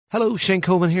Hello, Shane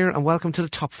Coleman here, and welcome to the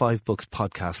Top 5 Books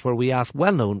podcast, where we ask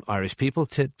well-known Irish people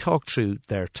to talk through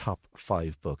their top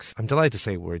 5 books. I'm delighted to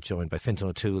say we're joined by Fintan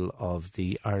O'Toole of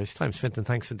the Irish Times. Fintan,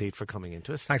 thanks indeed for coming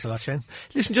into us. Thanks a lot, Shane.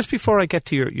 Listen, just before I get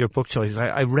to your book choices,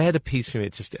 I read a piece from you,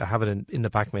 I have it in the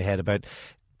back of my head, about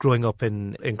growing up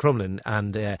in Crumlin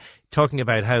and talking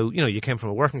about how, you came from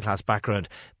a working class background,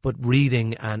 but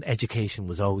reading and education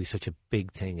was always such a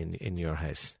big thing in your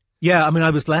house. Yeah, I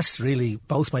was blessed, really.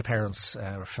 Both my parents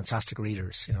were fantastic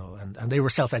readers, and they were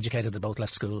self-educated. They both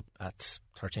left school at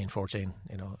 13, 14,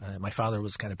 My father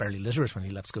was kind of barely literate when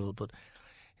he left school, but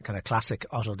kind of classic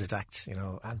autodidact,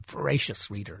 and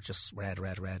voracious reader, just read.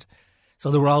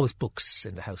 So there were always books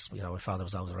in the house. My father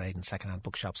was always raiding second-hand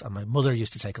bookshops, and my mother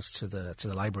used to take us to the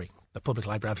library, the public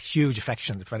library. I have a huge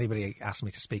affection. If anybody asked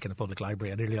me to speak in a public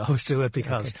library, I nearly always do it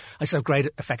because I still have great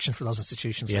affection for those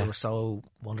institutions. Yeah. They were so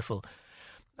wonderful.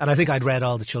 And I think I'd read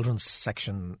all the children's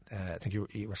section. I think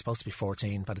you were supposed to be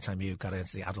 14 by the time you got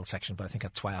into the adult section, but I think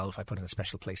at 12 I put in a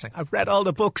special place saying, I've read all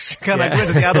the books. I go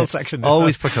into the adult section?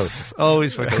 Always precocious.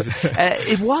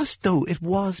 It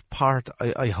was part,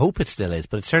 I hope it still is,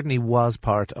 but it certainly was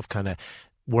part of kind of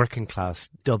working class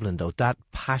Dublin, though, that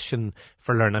passion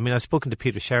for learning. I've spoken to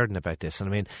Peter Sheridan about this,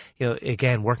 and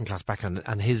again, working class background,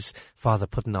 and his father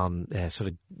putting on sort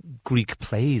of Greek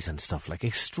plays and stuff, like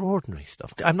extraordinary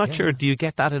stuff. I'm not sure, do you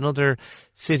get that in other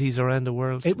cities around the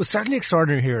world? It was certainly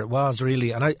extraordinary here, it was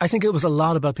really, and I think it was a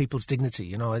lot about people's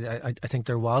dignity. I think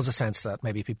there was a sense that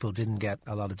maybe people didn't get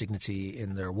a lot of dignity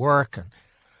in their work, and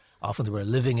often they were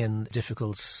living in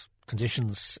difficult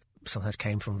conditions, sometimes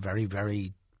came from very,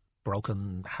 very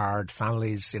broken, hard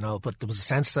families, but there was a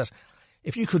sense that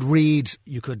if you could read,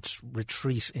 you could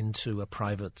retreat into a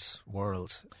private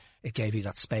world. It gave you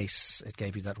that space, it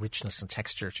gave you that richness and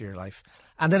texture to your life.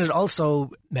 And then it also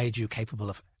made you capable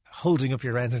of holding up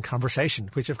your end in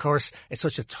conversation, which of course, it's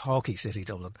such a talky city,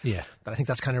 Dublin. Yeah. But I think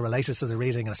that's kind of related to the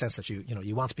reading in a sense that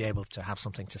you want to be able to have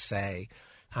something to say.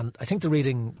 And I think the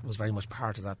reading was very much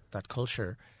part of that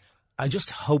culture. I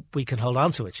just hope we can hold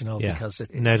on to it, because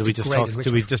now do we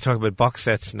just talk about box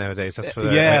sets nowadays? That's what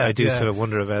I do sort of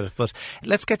wonder about it. But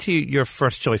let's get to your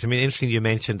first choice. Interesting you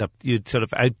mentioned that you'd sort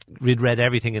of read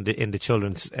everything in the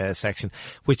children's section,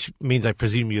 which means I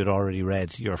presume you'd already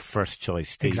read your first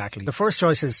choice. Exactly. The first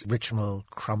choice is Richmal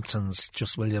Crompton's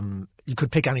Just William. You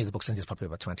could pick any of the books, and there's probably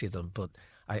about 20 of them, but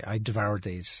I devoured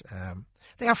these.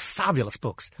 They are fabulous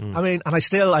books. And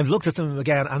I've looked at them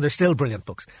again, and they're still brilliant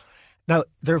books. Now,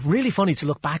 they're really funny to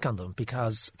look back on them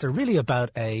because they're really about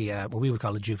what we would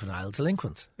call a juvenile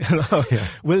delinquent.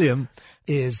 William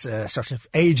is a sort of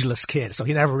ageless kid, so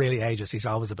he never really ages. He's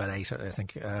always about 8, I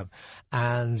think.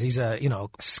 And he's a,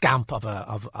 scamp of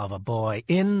a boy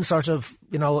in sort of,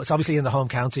 it's obviously in the home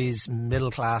counties,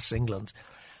 middle class England.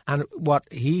 And what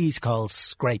he calls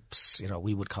scrapes,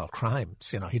 we would call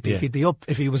crimes. He'd be up,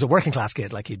 if he was a working class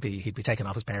kid, like he'd be taken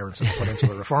off his parents and put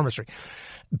into a reformatory.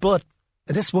 But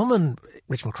this woman,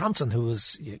 Richmal Crompton, who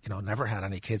was, never had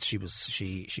any kids, she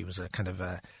was a kind of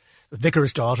a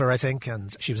vicar's daughter, I think,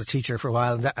 and she was a teacher for a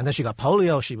while, and then she got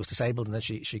polio, she was disabled, and then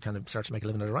she kind of started to make a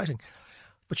living out of writing.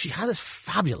 But she had this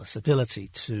fabulous ability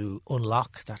to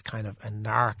unlock that kind of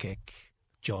anarchic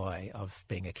joy of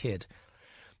being a kid.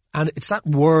 And it's that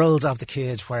world of the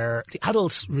kid where the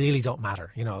adults really don't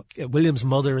matter. William's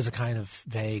mother is a kind of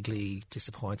vaguely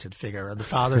disappointed figure, and the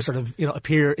father sort of, he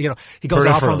goes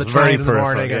off on the train in the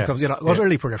morning and comes,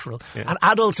 utterly peripheral. Yeah. And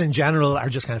adults in general are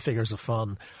just kind of figures of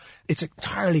fun. It's an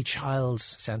entirely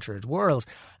child-centered world.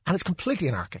 And it's completely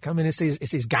anarchic. It's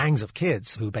these gangs of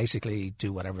kids who basically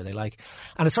do whatever they like.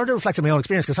 And it sort of reflected my own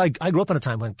experience because I grew up in a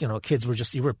time when, kids were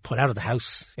you were put out of the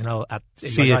house, at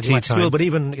you went to school, but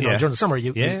even, during the summer,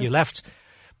 you left,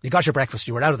 you got your breakfast,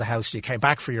 you were out of the house, you came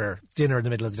back for your dinner in the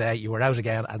middle of the day, you were out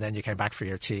again, and then you came back for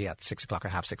your tea at 6 o'clock or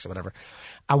 6:30 or whatever.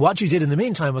 And what you did in the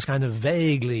meantime was kind of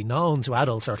vaguely known to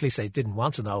adults, or at least they didn't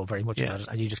want to know very much about it,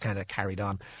 and you just kind of carried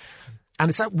on. And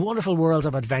it's that wonderful world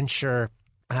of adventure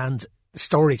and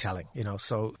storytelling,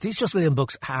 so these Just William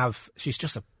books she's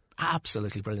just an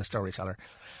absolutely brilliant storyteller,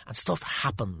 and stuff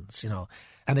happens,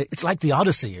 and it's like the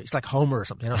Odyssey, it's like Homer or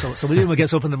something, so William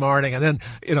gets up in the morning and then,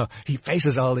 he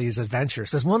faces all these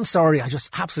adventures. There's one story I just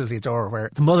absolutely adore where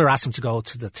the mother asks him to go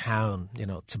to the town,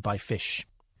 to buy fish,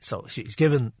 so he's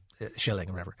given a shilling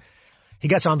or whatever. He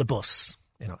gets on the bus,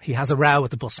 he has a row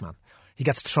with the busman. He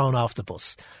gets thrown off the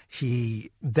bus. He's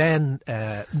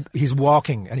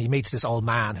walking and he meets this old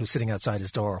man who's sitting outside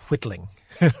his door whittling.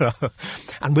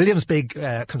 And William's big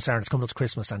concern is coming up to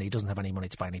Christmas and he doesn't have any money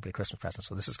to buy anybody Christmas presents.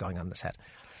 So this is going on in his head.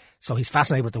 So he's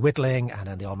fascinated with the whittling, and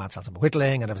then the old man tells him about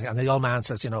whittling and everything. And the old man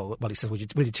says, he says, will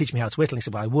you teach me how to whittle? And he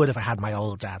said, well, I would if I had my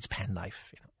old dad's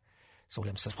penknife. So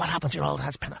William says, what happened to your old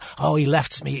dad's penknife? Oh,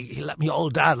 my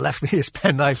old dad left me his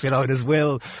penknife, in his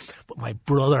will. But my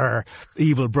brother,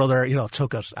 evil brother,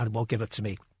 took it and won't give it to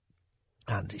me.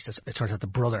 And he says, it turns out the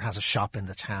brother has a shop in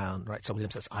the town, right? So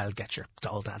William says, I'll get your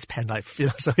old dad's penknife.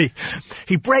 So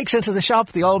he breaks into the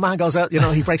shop. The old man goes out,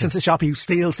 he breaks into the shop. He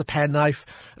steals the penknife.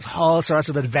 There's all sorts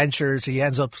of adventures. He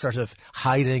ends up sort of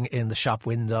hiding in the shop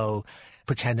window,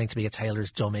 pretending to be a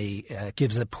tailor's dummy,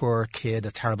 gives a poor kid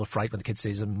a terrible fright when the kid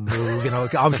sees him move, it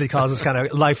obviously causes kind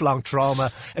of lifelong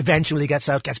trauma. Eventually gets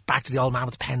out, gets back to the old man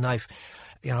with the penknife,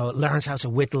 learns how to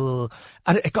whittle,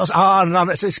 and it goes on and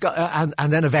on.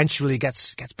 And then eventually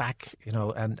gets back,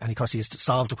 and of course he has to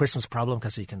solve the Christmas problem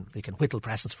because he can whittle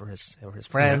presents for his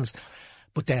friends. Yeah.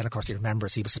 But then, of course, he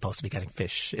remembers he was supposed to be getting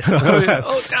fish.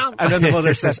 Oh, damn. And then the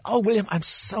mother says, oh, William, I'm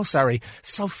so sorry.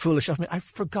 So foolish of me. I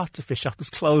forgot the fish shop was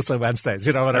closed on Wednesdays,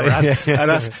 whatever.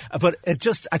 But it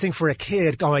just, I think for a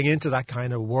kid going into that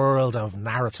kind of world of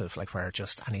narrative, like where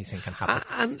just anything can happen.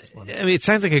 And it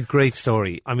sounds like a great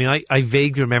story. I mean, I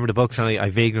vaguely remember the books, and I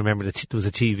vaguely remember that there was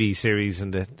a TV series,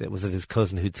 and it was his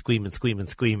cousin who'd scream and scream and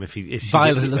scream if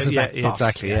Violet Elizabeth. Yeah,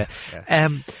 exactly, yeah.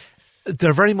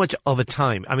 They're very much of a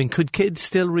time. I mean, could kids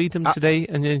still read them today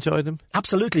and enjoy them?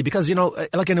 Absolutely, because,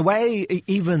 like in a way,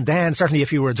 even then, certainly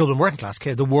if you were a Dublin working class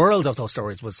kid, the world of those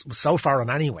stories was so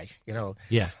foreign anyway,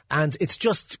 Yeah. And it's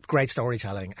just great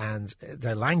storytelling, and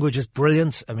the language is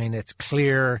brilliant. I mean, it's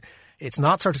clear. It's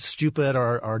not sort of stupid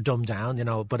or dumbed down,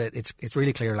 but it's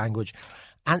really clear language.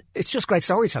 And it's just great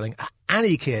storytelling.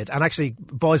 Any kid, and actually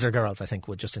boys or girls, I think,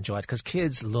 would just enjoy it, because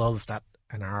kids love that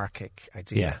anarchic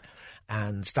idea. Yeah.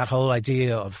 And that whole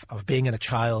idea of being in a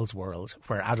child's world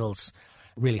where adults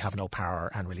really have no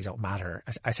power and really don't matter.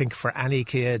 I think for any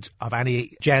kid of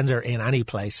any gender in any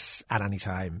place at any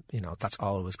time, that's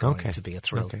always going to be a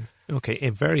thrill. Okay, a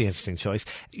very interesting choice.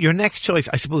 Your next choice,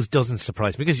 I suppose, doesn't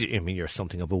surprise me, because you're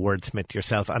something of a wordsmith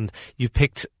yourself, and you've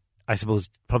picked, I suppose,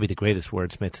 probably the greatest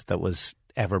wordsmith that was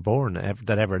ever born,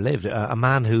 that ever lived. A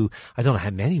man who, I don't know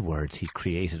how many words he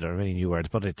created, or many new words,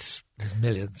 but there's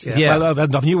millions. Yeah. Well,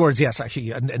 of new words, yes,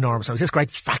 actually, enormous. So it's this great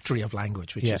factory of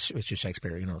language, which is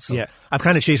Shakespeare. So I've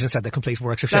kind of cheated and said the complete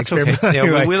works of Shakespeare. That's okay.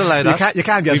 Anyway, we'll allow that. You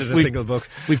can't get it in a single book.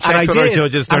 We've checked with our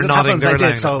judges; they're nodding.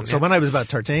 So when I was about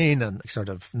 13 and sort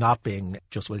of not being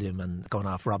just William and going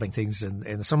off robbing things in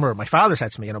the summer, my father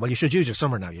said to me, well, you should use your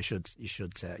summer now. You should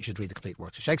read the complete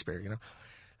works of Shakespeare.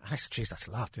 And I said, geez, that's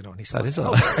a lot, And he said, that is a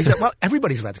lot. I said, well,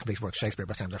 everybody's read the complete works of Shakespeare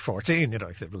by the time they're 14,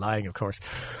 I said, lying, of course.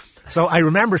 So I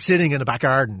remember sitting in the back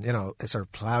garden, sort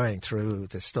of ploughing through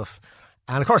this stuff.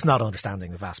 And of course, not understanding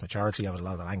the vast majority of it, a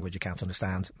lot of the language you can't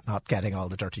understand, not getting all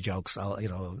the dirty jokes,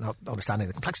 not understanding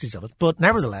the complexities of it. But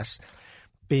nevertheless,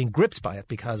 being gripped by it,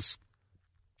 because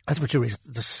that's for two reasons.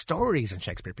 The stories in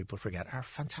Shakespeare, people forget, are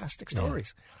fantastic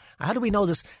stories. Yeah. How do we know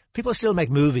this? People still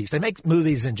make movies. They make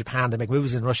movies in Japan. They make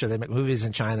movies in Russia. They make movies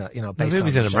in China. Based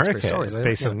movies on in Shakespeare America, stories.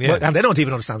 based on and they don't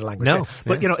even understand the language. No,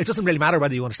 but it doesn't really matter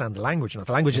whether you understand the language.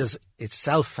 The language is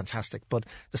itself fantastic, but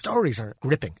the stories are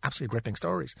gripping, absolutely gripping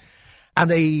stories.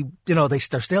 And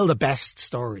they're still the best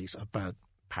stories about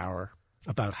power,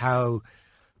 about how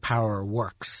power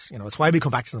works. It's why we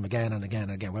come back to them again and again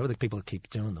and again. Why would people keep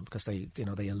doing them? Because they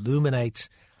illuminate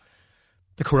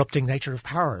the corrupting nature of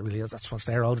power. Really, that's what's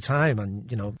there all the time.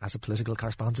 And as a political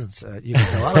correspondent, you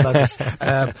can know all about this.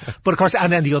 But of course,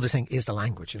 and then the other thing is the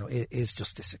language. It is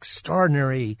just this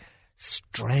extraordinary,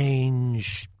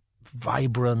 strange,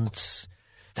 vibrant,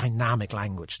 dynamic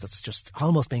language that's just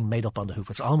almost being made up on the hoof.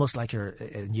 It's almost like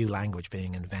a new language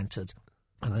being invented.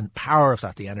 And the power of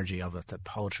that, the energy of it, the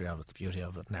poetry of it, the beauty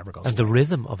of it never goes away. And the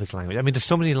rhythm of his language. I mean, there's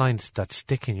so many lines that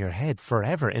stick in your head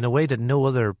forever in a way that no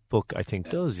other book, I think,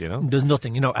 does, There's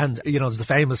nothing, and, there's the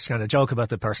famous kind of joke about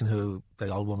the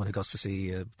old woman who goes to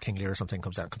see King Lear or something,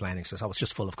 comes out complaining, says, it's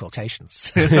just full of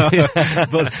quotations. But,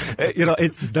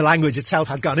 the language itself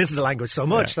has gone into the language so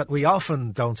much that we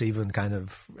often don't even kind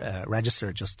of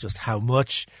register just how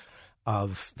much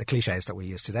of the cliches that we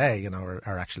use today,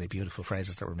 are actually beautiful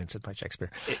phrases that were minted by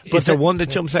Shakespeare. But is there one that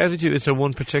jumps out at you? Is there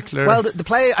one particular? Well, the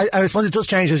play, I suppose it does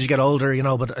change as you get older,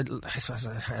 but I suppose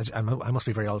I must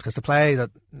be very old, because the play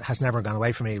that has never gone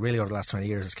away from me really over the last 20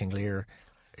 years is King Lear.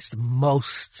 It's the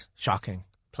most shocking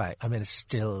play. I mean, it's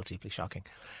still deeply shocking.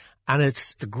 And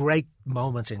it's the great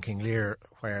moment in King Lear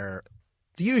where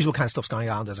the usual kind of stuff's going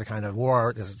on. There's a kind of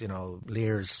war. There's,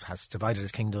 Lear's has divided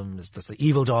his kingdom. There's the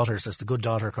evil daughters. There's the good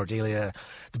daughter, Cordelia.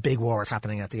 The big war is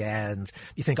happening at the end.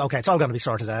 You think, okay, it's all going to be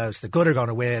sorted out. The good are going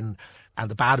to win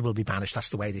and the bad will be banished. That's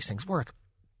the way these things work.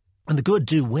 And the good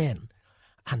do win.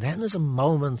 And then there's a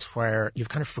moment where you've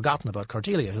kind of forgotten about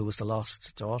Cordelia, who was the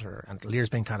lost daughter. And Lear's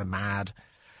been kind of mad.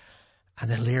 And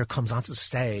then Lear comes onto the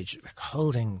stage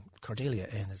holding Cordelia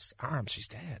in his arms. She's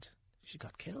dead. She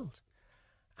got killed.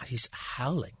 And he's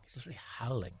howling. He's literally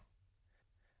howling.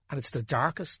 And it's the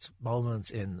darkest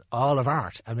moment in all of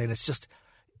art. I mean, it's just,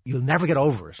 you'll never get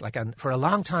over it. Like, and for a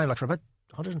long time, like for about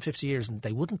 150 years, and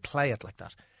they wouldn't play it like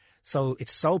that. So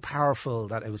it's so powerful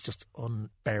that it was just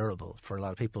unbearable for a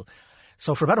lot of people.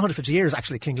 So for about 150 years,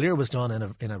 actually, King Lear was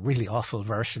done in a really awful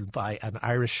version by an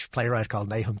Irish playwright called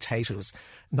Nahum Tate, who was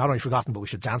not only forgotten, but we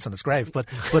should dance on his grave. But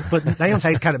Nahum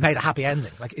Tate kind of made a happy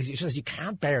ending. Like, he says, you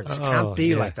can't bear this. It can't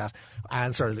be like that.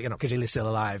 And sort of, you know, Cordelia's still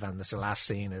alive, and the last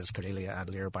scene is Cordelia and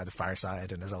Lear by the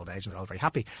fireside in his old age, and they're all very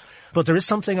happy. But there is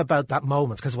something about that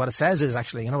moment, because what it says is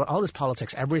actually, you know what, all this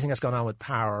politics, everything that's going on with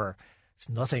power, it's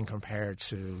nothing compared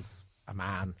to a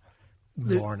man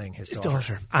mourning his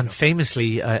daughter. And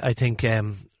famously, I think, I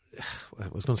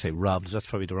was going to say robbed, that's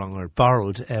probably the wrong word,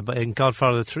 borrowed, but in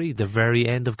Godfather 3, the very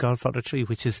end of Godfather 3,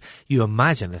 which is, you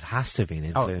imagine it has to have been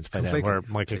influenced by that, where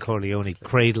Michael Corleone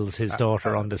cradles his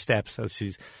daughter on the steps as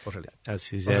she's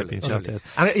being shot dead.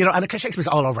 And, you know, and Shakespeare's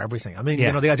all over everything. I mean,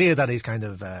 you know, the idea that he's kind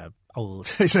of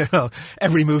old, you know,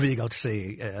 every movie you go to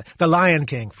see, The Lion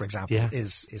King, for example,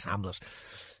 is Hamlet.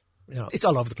 You know, it's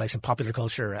all over the place in popular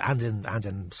culture and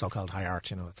in so-called high art.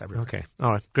 You know, it's everywhere. Okay,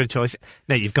 all right, great choice.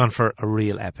 Now you've gone for a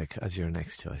real epic as your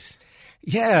next choice.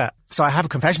 Yeah, so I have a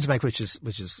confession to make, which is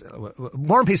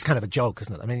War and Peace is kind of a joke,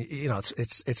 isn't it? I mean, you know,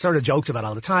 it's sort of joked about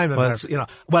all the time. And you know,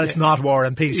 it's not War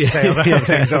and Peace. Say about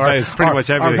things, or pretty much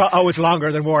everything. Or, it's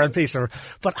longer than War and Peace.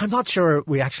 But I'm not sure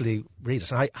we actually read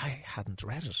it. And I hadn't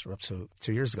read it up to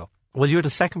 2 years ago. Well, you're the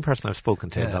second person I've spoken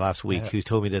to in the last week who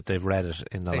told me that they've read it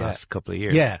in the last couple of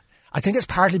years. Yeah. I think it's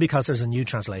partly because there's a new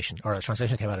translation, or a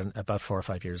translation came out about 4 or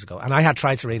 5 years ago. And I had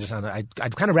tried to read it, and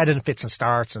I'd kind of read it in fits and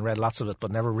starts and read lots of it, but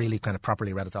never really kind of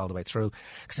properly read it all the way through.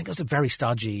 Because I think it was a very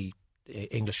stodgy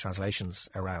English translations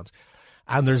around.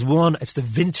 And there's one, it's the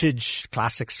Vintage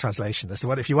Classics translation. That's the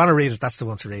one, if you want to read it, that's the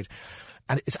one to read.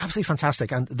 And it's absolutely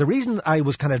fantastic. And the reason I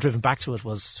was kind of driven back to it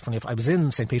was, funny enough, I was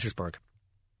in St. Petersburg,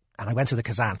 and I went to the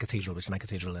Kazan Cathedral, which is my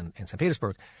cathedral in St.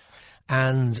 Petersburg.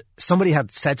 And somebody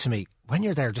had said to me, when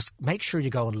you're there, just make sure you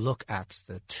go and look at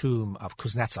the tomb of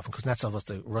Kuznetsov. And Kuznetsov was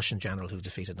the Russian general who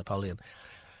defeated Napoleon.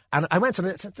 And I went, and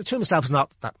the tomb itself is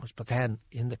not that much, but then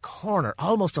in the corner,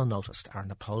 almost unnoticed, are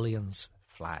Napoleon's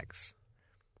flags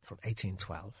from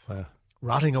 1812. Wow.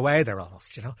 Rotting away there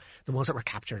almost, you know, the ones that were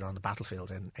captured on the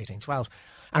battlefield in 1812.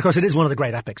 And of course, it is one of the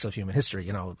great epics of human history,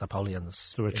 you know,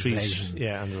 Napoleon's invasion.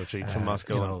 Yeah, and the retreat from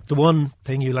Moscow. You know, the one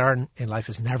thing you learn in life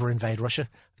is never invade Russia.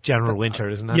 General Winter,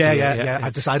 isn't that? Yeah.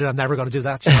 I've decided I'm never going to do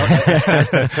that. You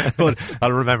know? But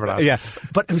I'll remember that. Yeah.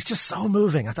 But it was just so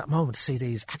moving at that moment to see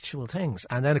these actual things.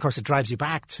 And then, of course, it drives you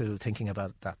back to thinking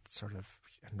about that sort of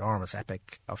enormous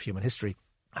epic of human history.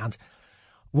 And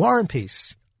War and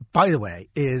Peace, by the way,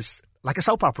 is like a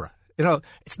soap opera. You know,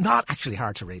 it's not actually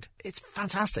hard to read. It's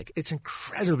fantastic. It's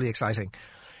incredibly exciting.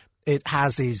 It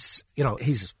has these, you know,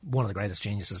 he's one of the greatest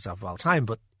geniuses of all time,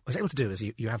 but what he's able to do is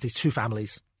you have these two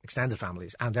families, extended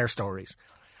families, and their stories.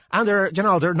 And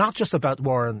they're not just about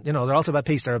war, and, you know, they're also about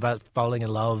peace. They're about falling in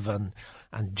love and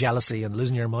jealousy and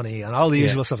losing your money and all the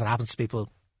usual stuff that happens to people.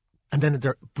 And then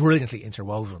they're brilliantly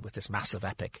interwoven with this massive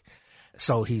epic.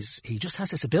 So he just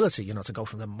has this ability, you know, to go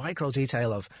from the micro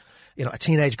detail of, you know, a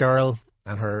teenage girl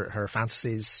and her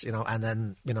fantasies, you know, and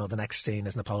then, you know, the next scene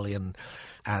is Napoleon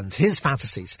and his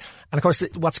fantasies. And of course,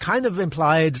 what's kind of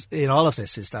implied in all of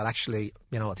this is that actually,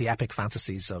 you know, the epic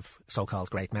fantasies of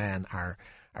so-called great men are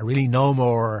really no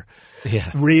more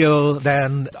real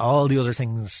than all the other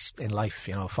things in life,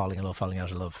 you know, falling in love, falling out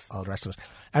of love, all the rest of it.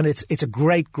 And it's a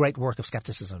great, great work of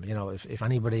skepticism. You know, if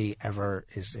anybody ever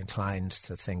is inclined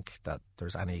to think that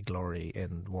there's any glory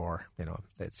in war, you know,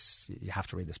 you have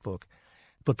to read this book.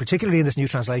 But particularly in this new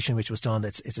translation, which was done,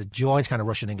 it's a joint kind of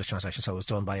Russian-English translation. So it was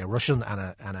done by a Russian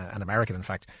and an American, in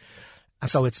fact. And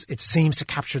so it seems to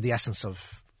capture the essence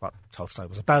of what Tolstoy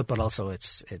was about, but also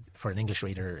for an English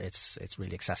reader, it's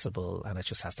really accessible, and it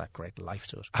just has that great life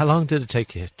to it. How long did it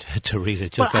take you to read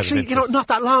it? Well, actually, you know, not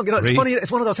that long. You know, it's funny.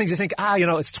 It's one of those things you think, you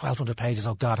know, it's 1,200 pages.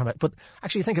 Oh God, but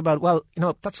actually, you think about, well, you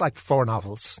know, that's like 4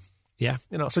 novels. Yeah.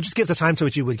 You know, so just give the time to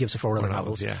it you would give to 4 other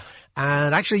novels. Yeah.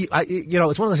 And actually, you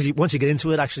know, it's one of those things, once you get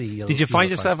into it, actually... Did you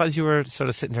find yourself as you were sort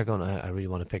of sitting there going, I really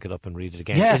want to pick it up and read it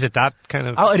again? Yeah. Is it that kind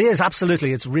of... Oh, it is,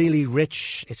 absolutely. It's really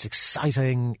rich, it's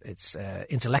exciting, it's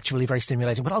intellectually very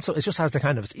stimulating, but also it just has the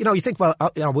kind of... You know, you think, well,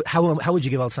 you know, how would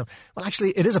you give all the time? Well,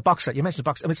 actually, it is a box set. You mentioned a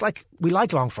box set. I mean, it's like, we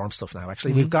like long-form stuff now,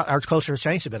 actually. We've got... Our culture has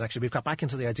changed a bit, actually. We've got back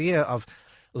into the idea of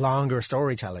longer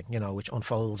storytelling, you know, which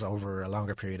unfolds over a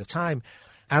longer period of time.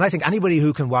 And I think anybody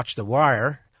who can watch The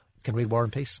Wire can read War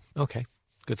and Peace. Okay.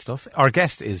 Good stuff. Our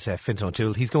guest is Fintan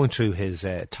O'Toole. He's going through his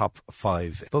top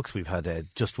 5 books. We've had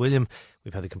Just William.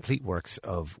 We've had the complete works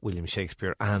of William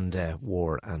Shakespeare and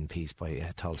War and Peace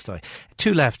by Tolstoy.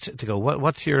 2 left to go.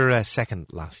 What's your second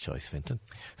last choice, Fintan?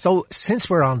 So, since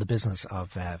we're on the business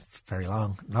of very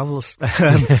long novels,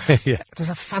 there's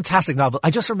a fantastic novel.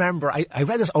 I just remember, I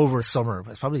read this over a summer.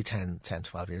 It's probably 10,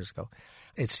 12 years ago.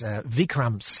 It's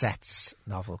Vikram Seth's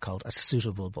novel called A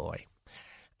Suitable Boy.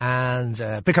 And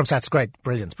Vikram Seth's great,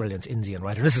 brilliant Indian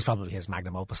writer. This is probably his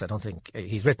magnum opus. I don't think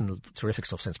he's written terrific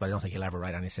stuff since, but I don't think he'll ever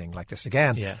write anything like this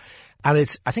again. Yeah. And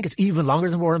I think it's even longer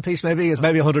than War and Peace. Maybe it's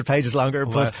maybe 100 pages longer.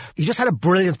 Wow. But he just had a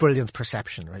brilliant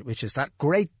perception, right? Which is that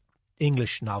great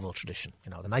English novel tradition.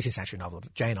 You know, the 19th century novel,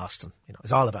 Jane Austen. You know,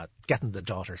 is all about getting the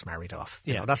daughters married off.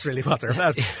 You know, that's really what they're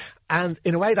about. And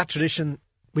in a way, that tradition,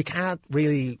 we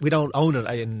don't own it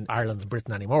in Ireland and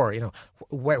Britain anymore. You know,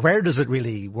 where does it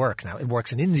really work now? It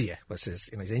works in India, which is,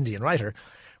 you know, he's an Indian writer,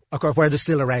 of course, where there's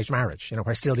still arranged marriage, you know,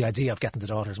 where still the idea of getting the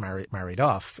daughters married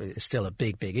off is still a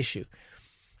big issue.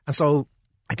 And so,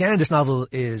 again, this novel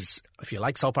is, if you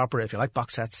like soap opera, if you like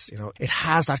box sets, you know, it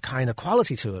has that kind of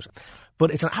quality to it.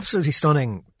 But it's an absolutely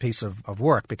stunning piece of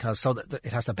work because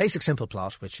it has the basic simple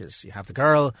plot, which is you have the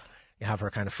girl, you have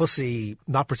her kind of fussy,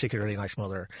 not particularly nice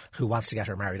mother who wants to get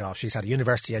her married off. She's had a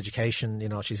university education, you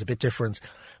know, she's a bit different,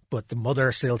 but the mother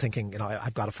is still thinking, you know,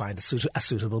 I've got to find a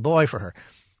suitable boy for her.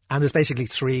 And there's basically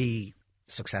 3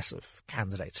 successive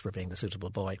candidates for being the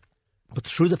suitable boy. But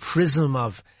through the prism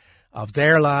of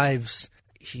their lives,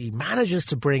 he manages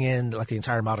to bring in like the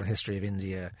entire modern history of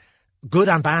India, good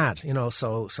and bad, you know,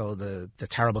 so the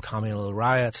terrible communal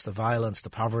riots, the violence,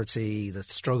 the poverty, the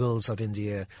struggles of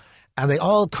India. And they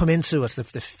all come into it, the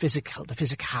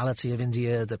physicality of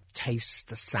India, the taste,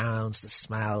 the sounds, the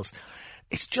smells.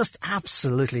 It's just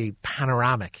absolutely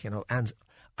panoramic, you know. And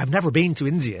I've never been to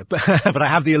India, but I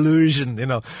have the illusion, you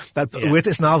know, that with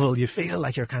this novel, you feel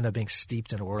like you're kind of being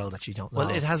steeped in a world that you don't know. Well,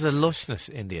 it has a lushness,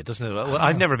 India, doesn't it? Well,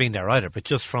 I've never been there either, but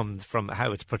just from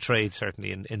how it's portrayed,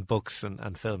 certainly in books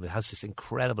and film, it has this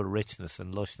incredible richness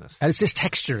and lushness. And it's this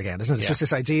texture again, isn't it? It's just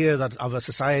this idea that of a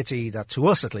society that, to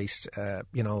us at least,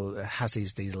 you know, has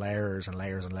these layers and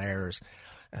layers and layers.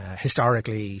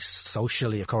 Historically,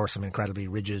 socially, of course, an incredibly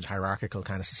rigid, hierarchical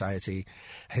kind of society,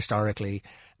 historically.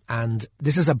 And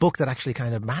this is a book that actually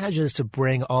kind of manages to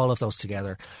bring all of those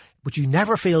together. But you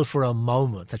never feel for a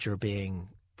moment that you're being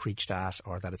preached at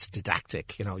or that it's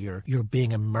didactic. You know, you're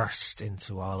being immersed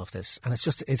into all of this. And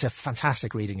it's a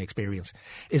fantastic reading experience.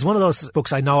 It's one of those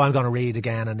books I know I'm going to read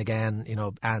again and again, you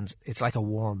know, and it's like a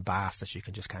warm bath that you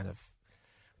can just kind of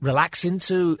relax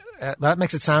into. That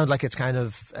makes it sound like it's kind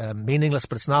of meaningless,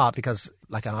 but it's not, because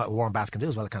like a warm bath can do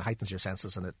as well, it kind of heightens your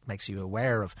senses and it makes you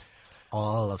aware of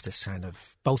all of this kind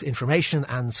of both information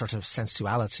and sort of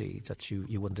sensuality that you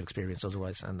wouldn't have experienced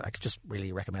otherwise. And I could just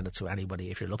really recommend it to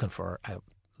anybody if you're looking for a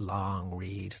long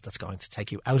read that's going to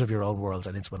take you out of your own world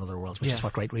and into another world, which is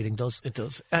what great reading does. It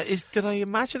does. Did I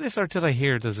imagine this, or did I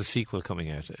hear there's a sequel coming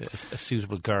out? A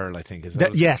Suitable Girl, I think. Is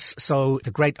that yes. So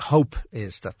the great hope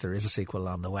is that there is a sequel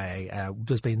on the way.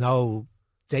 There's been no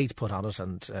date put on it,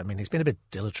 and I mean, he's been a bit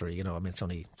dilatory, you know. I mean, it's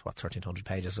only 1,300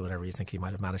 pages or whatever you think he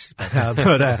might have managed by now.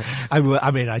 But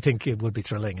I think it would be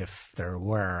thrilling if there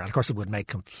were, and of course it would make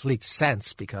complete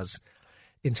sense, because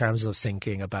in terms of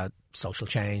thinking about social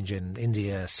change in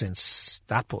India since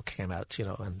that book came out, you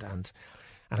know, and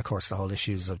of course the whole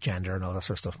issues of gender and all that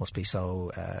sort of stuff must be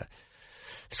so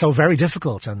very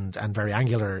difficult and very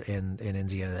angular in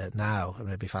India now. I mean,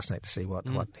 it'd be fascinating to see what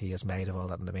he has made of all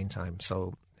that in the meantime.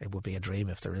 So it would be a dream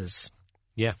if there is.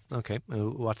 Yeah, okay.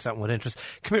 Watch that one with interest.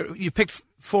 Come here, you picked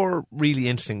 4 really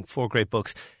interesting, 4 great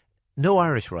books. No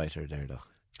Irish writer there, though.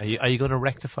 Are you going to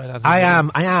rectify that? I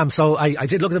am. So I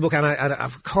did look at the book, and I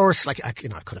of course, like, I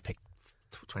could have picked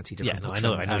 20 different books.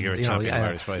 I know you're a champion of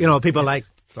Irish writer. You know, people like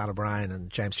Flann O'Brien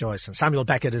and James Joyce and Samuel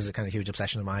Beckett is a kind of huge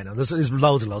obsession of mine. And there's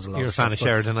loads and loads and loads. You're a fan of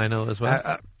Sheridan, I know, as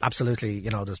well. Absolutely.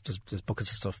 You know, there's buckets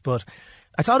of stuff. But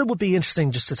I thought it would be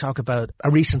interesting just to talk about a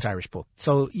recent Irish book.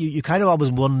 So you kind of always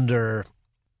wonder.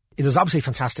 There's obviously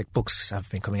fantastic books have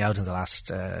been coming out in the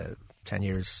last 10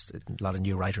 years. A lot of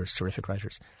new writers, terrific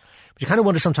writers. But you kind of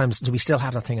wonder sometimes, do we still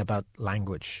have that thing about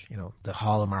language? You know, the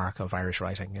hallmark of Irish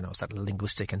writing. You know, it's that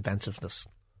linguistic inventiveness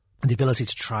and the ability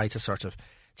to try to sort of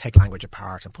take language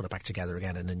apart and put it back together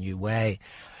again in a new way.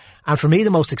 And for me, the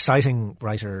most exciting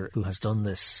writer who has done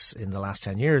this in the last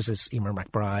 10 years is Emer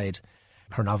McBride.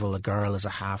 Her novel, A Girl is a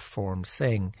Half-Formed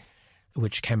Thing,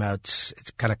 which came out,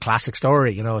 it's kind of classic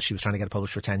story. You know, she was trying to get it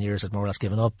published for 10 years, had more or less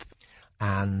given up.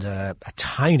 And a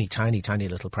tiny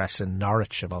little press in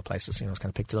Norwich, of all places, you know, has kind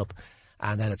of picked it up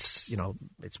And then it's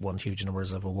won huge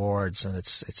numbers of awards, and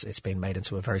it's been made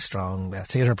into a very strong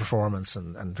theatre performance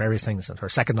and various things. And her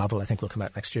second novel, I think, will come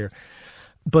out next year.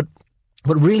 But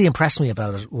what really impressed me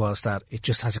about it was that it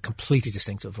just has a completely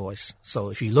distinctive voice. So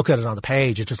if you look at it on the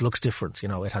page, it just looks different.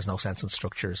 It has no sentence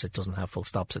structures. It doesn't have full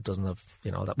stops. It doesn't have,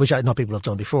 that, which I know people have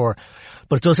done before.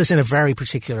 But it does this in a very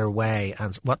particular way.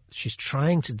 And what she's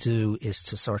trying to do is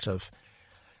to sort of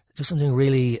do something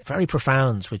really very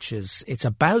profound, which is, it's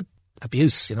about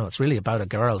abuse. It's really about a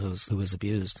girl who is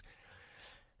abused.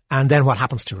 And then what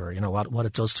happens to her, what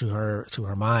it does to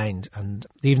her mind. And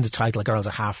even the title, A Girl's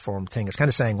a Half-Formed Thing, it's kind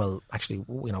of saying, well, actually,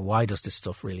 why does this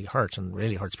stuff really hurt? And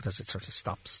really hurts because it sort of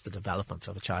stops the development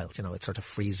of a child. It sort of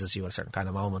freezes you at a certain kind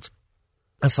of moment.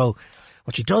 And so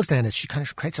what she does then is she kind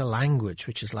of creates a language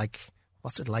which is like,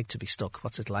 what's it like to be stuck?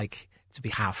 What's it like to be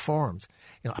half-formed?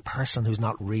 A person who's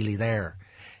not really there.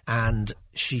 And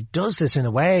she does this in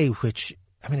a way which,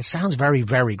 it sounds very,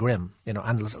 very grim,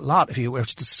 and there's a lot, if you were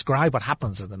to describe what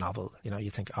happens in the novel, you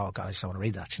think, oh God, I just don't want to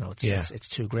read that, it's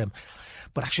too grim.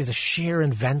 But actually the sheer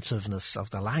inventiveness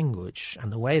of the language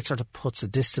and the way it sort of puts a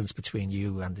distance between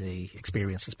you and the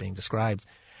experience that's being described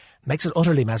makes it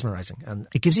utterly mesmerising. And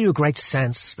it gives you a great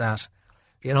sense that,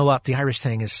 the Irish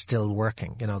thing is still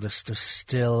working. There's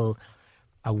still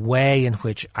a way in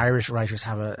which Irish writers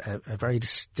have a very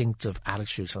distinctive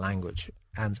attitude to language.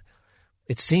 And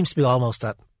it seems to be almost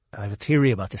that, I have a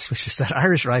theory about this, which is that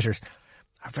Irish writers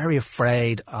are very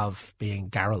afraid of being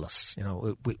garrulous.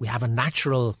 We have a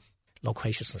natural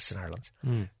loquaciousness in Ireland,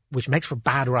 which makes for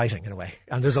bad writing in a way.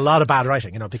 And there's a lot of bad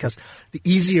writing, because the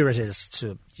easier it is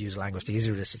to use language, the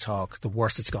easier it is to talk, the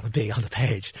worse it's going to be on the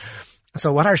page.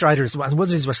 So what Irish writers, one of the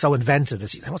things were so inventive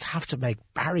is they almost have to make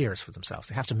barriers for themselves.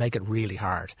 They have to make it really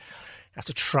hard. They have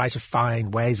to try to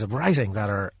find ways of writing that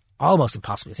are almost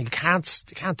impossible. You think you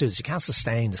can't do this. You can't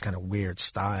sustain this kind of weird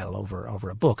style over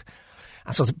a book.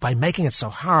 And so by making it so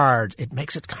hard, it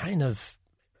makes it kind of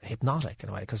hypnotic in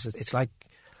a way, because it's like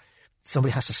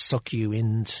somebody has to suck you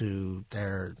into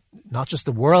their, not just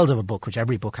the world of a book, which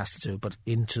every book has to do, but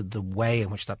into the way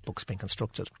in which that book's been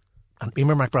constructed. And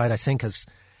Emer McBride, I think, has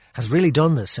really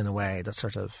done this in a way that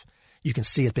sort of, you can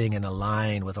see it being in a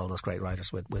line with all those great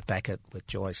writers, with Beckett, with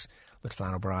Joyce, with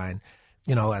Flann O'Brien.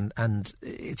 And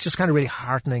it's just kind of really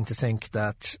heartening to think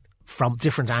that from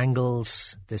different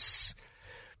angles, this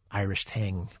Irish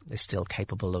thing is still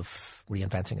capable of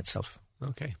reinventing itself.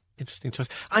 Okay, interesting choice.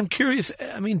 I'm curious,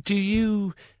 do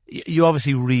you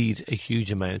obviously read a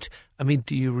huge amount.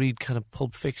 Do you read kind of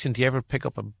Pulp Fiction? Do you ever pick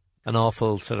up an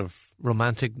awful sort of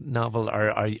romantic novel, or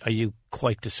are you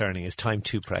quite discerning? Is time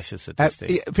too precious at this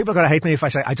stage? People are going to hate me if I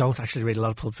say I don't actually read a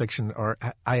lot of Pulp Fiction, or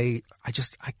I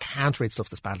can't read stuff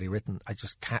that's badly written. I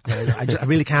just can't. I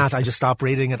really can't. I just stop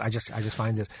reading it. I just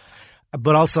find it.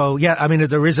 But also,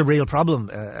 there is a real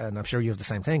problem, and I'm sure you have the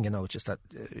same thing. It's just that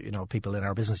people in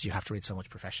our business, you have to read so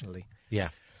much professionally. Yeah,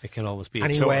 it can always be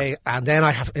anyway. And then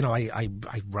I have, I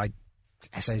write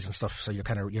essays and stuff, so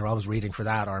you're always reading for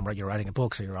that, or you're writing a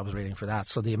book, so you're always reading for that.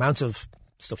 So the amount of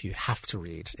stuff you have to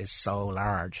read is so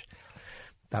large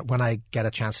that when I get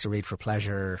a chance to read for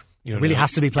pleasure, it really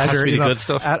has to be pleasure. It has to be the good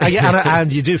stuff.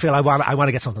 And you do feel I want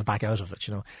to get something back out of it,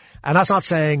 And that's not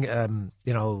saying,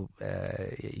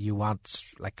 you want,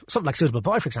 like, something like Suitable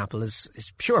Boy, for example, is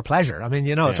pure pleasure.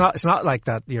 It's not like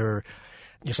that you're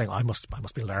saying, I must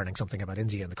be learning something about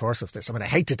India in the course of this. I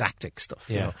hate didactic stuff.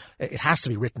 It has to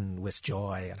be written with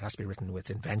joy, and it has to be written with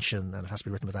invention, and it has to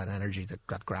be written with that energy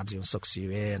that grabs you and sucks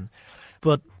you in.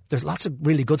 But there's lots of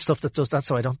really good stuff that does that,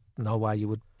 so I don't know why you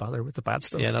would bother with the bad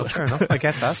stuff. Yeah, no, fair enough. I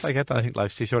get that. I think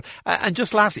life's too short. And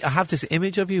just lastly, I have this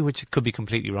image of you, which could be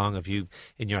completely wrong, of you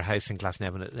in your house in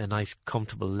Glasnevin, a nice,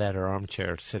 comfortable leather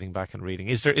armchair, sitting back and reading.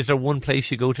 Is there one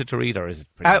place you go to read, or is it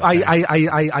pretty much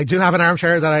I do have an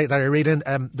armchair that I read in.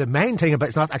 The main thing about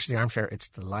it's not actually the armchair; it's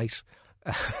the light.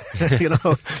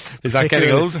 Is that getting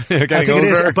old? I think it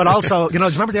is, but also, do you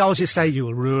remember they always used to say you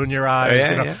will ruin your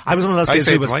eyes? I was one of those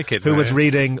kids who was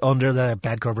reading under the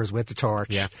bed covers with the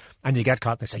torch, and you get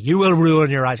caught and they say you will ruin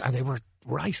your eyes, and they were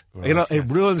right. It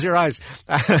ruins your eyes,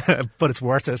 but it's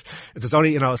worth it. It's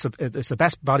only, it's the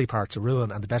best body part to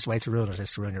ruin, and the best way to ruin it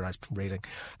is to ruin your eyes from reading,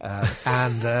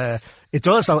 and it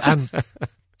does so. And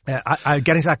I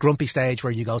getting to that grumpy stage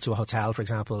where you go to a hotel, for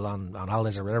example, on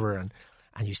holidays or whatever, and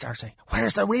you start saying,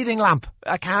 "Where's the reading lamp?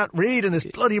 I can't read in this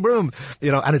bloody room."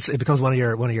 And it becomes one of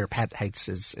your pet hates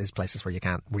is places where you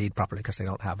can't read properly because they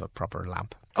don't have a proper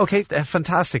lamp. Okay,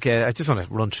 fantastic. I just want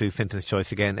to run through Fintan's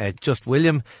choice again. Just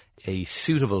William, A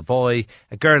Suitable Boy,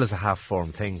 A Girl is a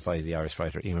Half-Formed Thing by the Irish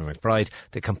writer Emer McBride,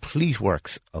 the complete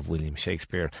works of William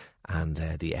Shakespeare, and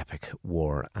the epic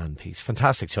War and Peace.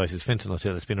 Fantastic choices, Fintan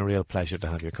O'Toole. It's been a real pleasure to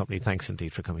have your company. Thanks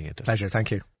indeed for coming in. Pleasure,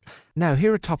 thank you. Now,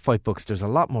 here at Top 5 Books, there's a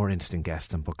lot more interesting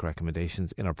guests and book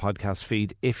recommendations in our podcast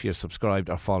feed if you're subscribed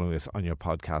or following us on your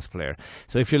podcast player.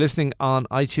 So if you're listening on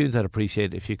iTunes, I'd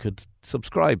appreciate it if you could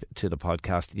subscribe to the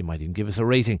podcast. You might even give us a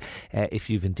rating if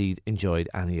you've indeed enjoyed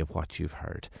any of what you've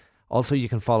heard. Also, you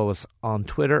can follow us on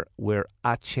Twitter. We're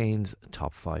at Shane's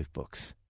Top 5 Books.